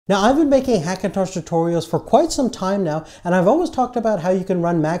Now, I've been making Hackintosh tutorials for quite some time now, and I've always talked about how you can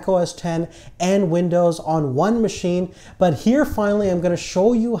run macOS 10 and Windows on one machine, but here finally I'm going to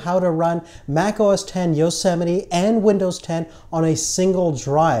show you how to run macOS 10 Yosemite and Windows 10 on a single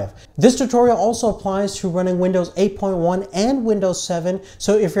drive. This tutorial also applies to running Windows 8.1 and Windows 7,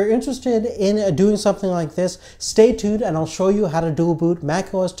 so if you're interested in doing something like this, stay tuned and I'll show you how to dual boot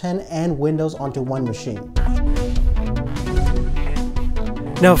macOS 10 and Windows onto one machine.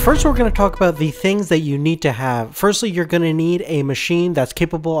 Now, first we're going to talk about the things that you need to have. Firstly, you're going to need a machine that's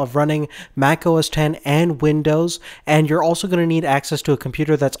capable of running macOS 10 and Windows, and you're also going to need access to a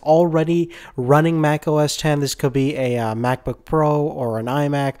computer that's already running macOS 10. This could be a MacBook Pro or an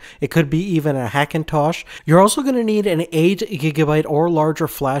iMac. It could be even a Hackintosh. You're also going to need an 8GB or larger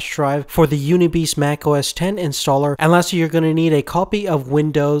flash drive for the Unibeast macOS 10 installer, and lastly, you're going to need a copy of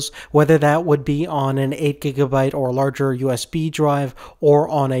Windows, whether that would be on an 8GB or larger USB drive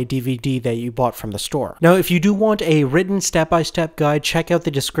or on a DVD that you bought from the store. Now, if you do want a written step-by-step guide, check out the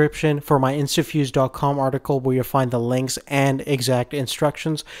description for my instafuse.com article where you'll find the links and exact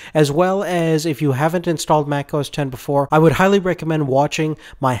instructions, as well as if you haven't installed macOS 10 before, I would highly recommend watching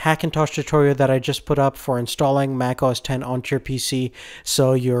my Hackintosh tutorial that I just put up for installing macOS 10 onto your PC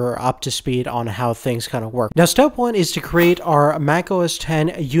so you're up to speed on how things kind of work. Now, step one is to create our macOS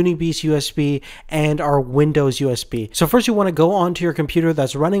 10 Unibeast USB and our Windows USB. So first you want to go onto your computer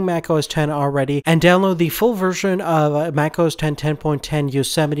that's running macOS 10 already and download the full version of macOS 10 10.10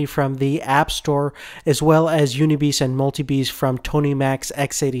 Yosemite from the App Store, as well as Unibeast and Multibeast from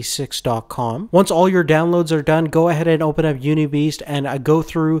TonyMaxX86.com. Once all your downloads are done, go ahead and open up Unibeast and go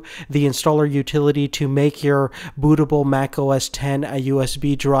through the installer utility to make your bootable macOS 10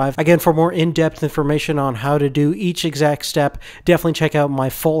 USB drive. Again, for more in-depth information on how to do each exact step, definitely check out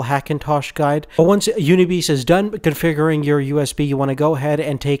my full Hackintosh guide. But once Unibeast is done configuring your USB, you want to go ahead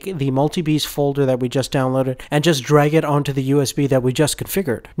and take the Multibeast folder that we just downloaded and just drag it onto the USB that we just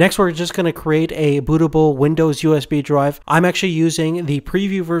configured. Next, we're just going to create a bootable Windows USB drive. I'm actually using the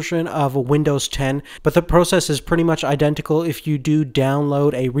preview version of Windows 10, but the process is pretty much identical if you do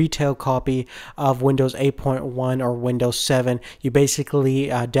download a retail copy of Windows 8.1 or Windows 7. You basically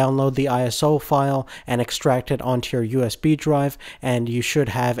download the ISO file and extract it onto your USB drive, and you should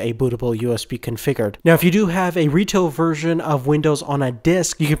have a bootable USB configured. Now, if you do have a retail version of Windows on a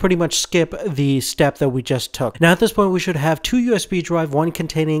disk, you can pretty much skip the step that we just took. Now, at this point, we should have two USB drives, one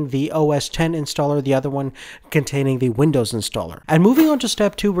containing the OS 10 installer, the other one containing the Windows installer. And moving on to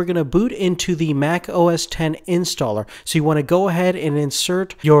step two, we're going to boot into the Mac OS 10 installer. So you want to go ahead and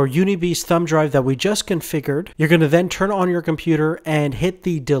insert your Unibeast thumb drive that we just configured. You're going to then turn on your computer and hit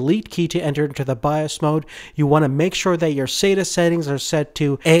the delete key to enter into the BIOS mode. You want to make sure that your SATA settings are set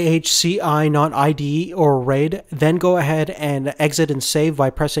to AHCI, not IDE or RAID. Then go ahead and exit and save by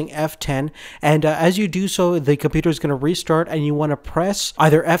pressing F10, and as you do so, the computer is going to restart, and you want to press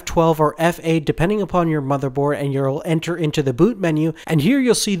either F12 or F8 depending upon your motherboard, and you'll enter into the boot menu, and here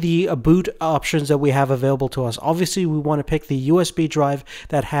you'll see the boot options that we have available to us. Obviously, we want to pick the USB drive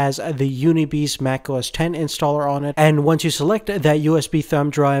that has the Unibeast macOS 10 installer on it, and once you select that USB thumb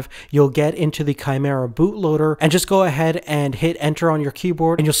drive, you'll get into the Chimera bootloader, and just go ahead and hit enter on your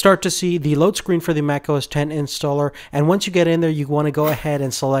keyboard, and you'll start to see the load screen for the macOS 10 installer. And once you get in there, you want to go ahead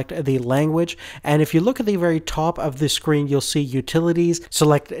and select the language, and if you look at the very top of the screen, you'll see utilities.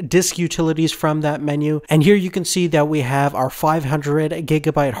 Select disk utilities from that menu, and here you can see that we have our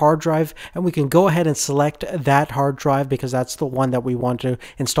 500GB hard drive, and we can go ahead and select that hard drive because that's the one that we want to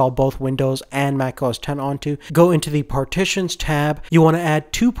install both Windows and macOS 10 onto. Go into the partitions tab. You want to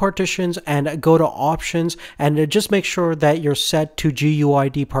add two partitions and go to options, and just make sure that you're set to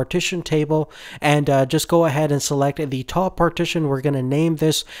GUID partition table, and just go ahead and select the top partition. We're going to name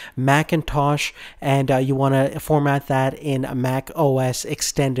this Hackintosh, and you want to format that in Mac OS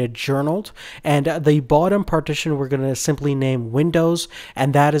Extended Journaled, and the bottom partition we're going to simply name Windows,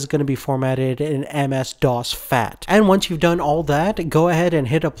 and that is going to be formatted in MS-DOS FAT. And once you've done all that, go ahead and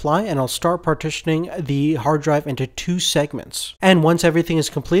hit apply, and I'll start partitioning the hard drive into two segments. And once everything is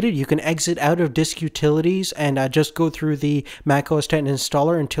completed, you can exit out of disk utilities and just go through the Mac OS 10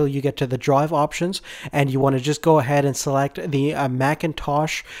 installer until you get to the drive options, and you want to just go ahead and select the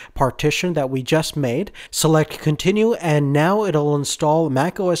Hackintosh partition that we just made. Select continue, and now it'll install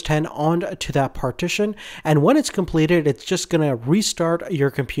Mac OS 10 onto that partition, and when it's completed, it's just going to restart your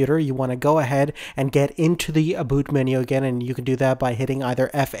computer. You want to go ahead and get into the boot menu again, and you can do that by hitting either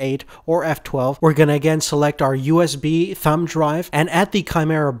F8 or F12. We're going to again select our USB thumb drive, and at the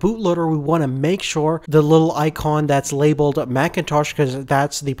Chimera bootloader, we want to make sure the little icon that's labeled Hackintosh, because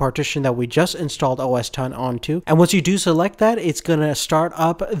that's the partition that we just installed OS 10 onto. And once you do select that, it's it's going to start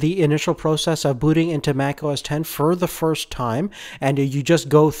up the initial process of booting into macOS 10 for the first time, and you just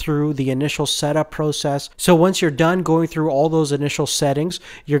go through the initial setup process. So once you're done going through all those initial settings,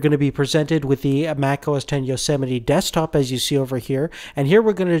 you're going to be presented with the macOS 10 Yosemite desktop, as you see over here. And here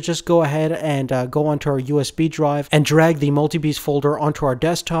we're going to just go ahead and go onto our USB drive and drag the MultiBeast folder onto our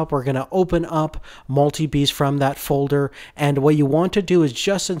desktop. We're going to open up MultiBeast from that folder, and what you want to do is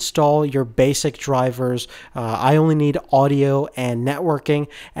just install your basic drivers. I only need audio and networking,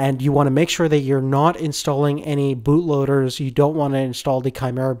 and you want to make sure that you're not installing any bootloaders. You don't want to install the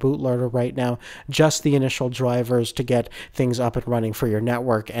Chimera bootloader right now, just the initial drivers to get things up and running for your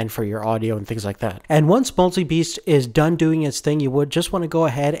network and for your audio and things like that. And once MultiBeast is done doing its thing, you would just want to go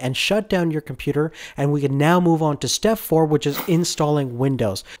ahead and shut down your computer, and we can now move on to step 4, which is installing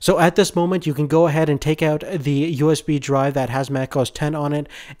Windows. So at this moment, you can go ahead and take out the USB drive that has macOS 10 on it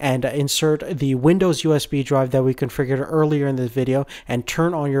and insert the Windows USB drive that we configured earlier in this video and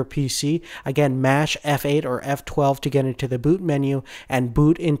turn on your PC. Again, mash F8 or F12 to get into the boot menu and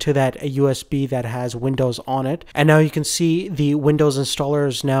boot into that USB that has Windows on it. And now you can see the Windows installer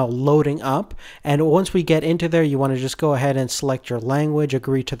is now loading up. And once we get into there, you want to just go ahead and select your language,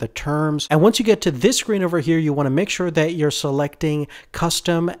 agree to the terms. And once you get to this screen over here, you want to make sure that you're selecting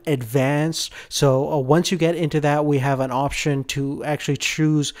custom advanced. So once you get into that, we have an option to actually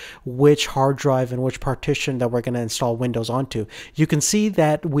choose which hard drive and which partition that we're going to install Windows onto. You can see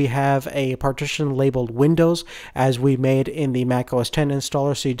that we have a partition labeled Windows as we made in the macOS 10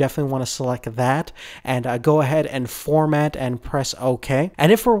 installer, so you definitely want to select that and go ahead and format and press OK.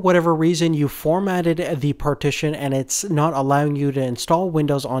 And if for whatever reason you formatted the partition and it's not allowing you to install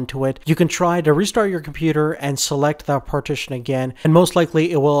Windows onto it, you can try to restart your computer and select that partition again, and most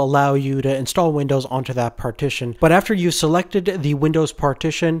likely it will allow you to install Windows onto that partition. But after you've selected the Windows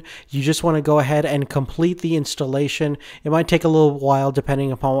partition, you just want to go ahead and complete the installation. It might take a little while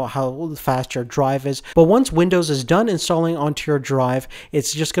depending upon how fast your drive is, but once Windows is done installing onto your drive,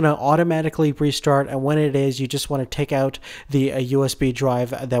 it's just going to automatically restart, and when it is, you just want to take out the USB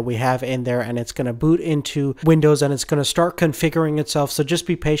drive that we have in there, and it's going to boot into Windows and it's going to start configuring itself. So just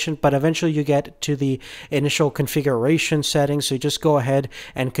be patient, but eventually you get to the initial configuration settings, so you just go ahead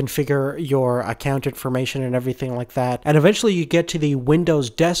and configure your account information and everything like that, and eventually you get to the Windows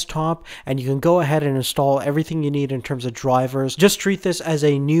desktop and you can go ahead and install everything you need in terms of drivers. Just treat this as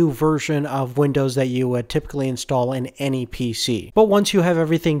a new version of Windows that you would typically install in any PC. But once you have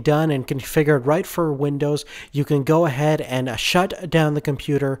everything done and configured right for Windows, you can go ahead and shut down the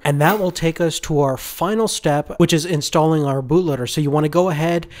computer, and that will take us to our final step, which is installing our bootloader. So you want to go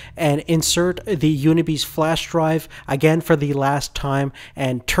ahead and insert the UniBeast flash drive again for the last time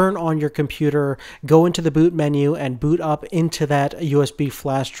and turn on your computer, go into the boot menu and boot up into that USB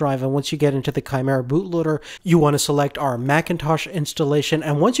flash drive. And once you get into the Chimera bootloader, you want to select our Hackintosh installation.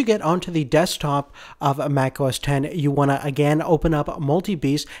 And once you get onto the desktop of macOS 10, you want to again open up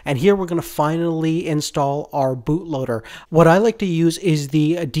MultiBeast, and here we're going to finally install our bootloader. What I like to use is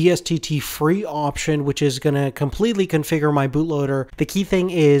the DSTT free option, which is going to completely configure my bootloader. The key thing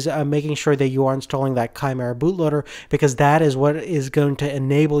is making sure that you are installing that Chimera bootloader, because that is what is going to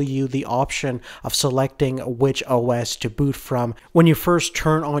enable you the option of selecting which OS to boot from when you first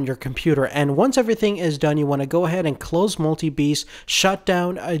turn on your computer. And once everything is done, you want to go ahead and close MultiBeast, shut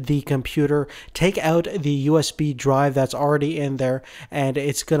down the computer, take out the USB drive that's already in there, and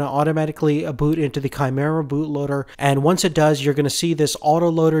it's going to automatically boot into the Chimera bootloader. And once it does, you're going to see this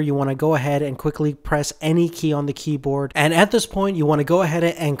autoloader. You want to go ahead and quickly press any key on the keyboard, and at this point you want to go ahead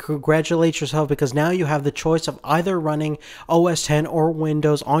and congratulate yourself, because now you have the choice of either running OS 10 or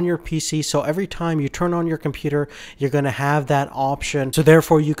Windows on your PC. So every time you turn on your computer, you're going to have that option, so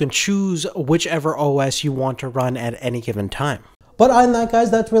therefore you can choose whichever OS you want to run at any given time. But other than that,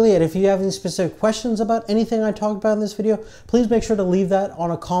 guys, that's really it. If you have any specific questions about anything I talked about in this video, please make sure to leave that on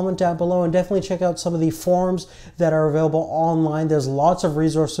a comment down below, and definitely check out some of the forums that are available online. There's lots of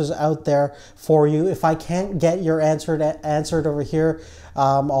resources out there for you. If I can't get your answered over here,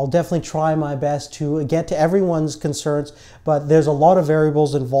 I'll definitely try my best to get to everyone's concerns, but there's a lot of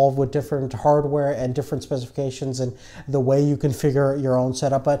variables involved with different hardware and different specifications and the way you configure your own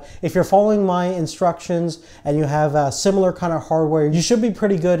setup. But if you're following my instructions and you have a similar kind of hardware, you should be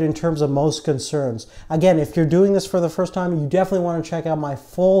pretty good in terms of most concerns. Again, if you're doing this for the first time, you definitely want to check out my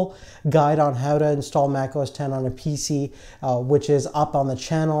full guide on how to install macOS 10 on a PC, which is up on the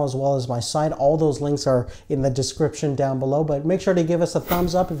channel as well as my site. All those links are in the description down below, but make sure to give us a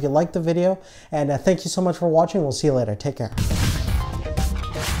thumbs up if you liked the video, and thank you so much for watching. We'll see you later. Take care.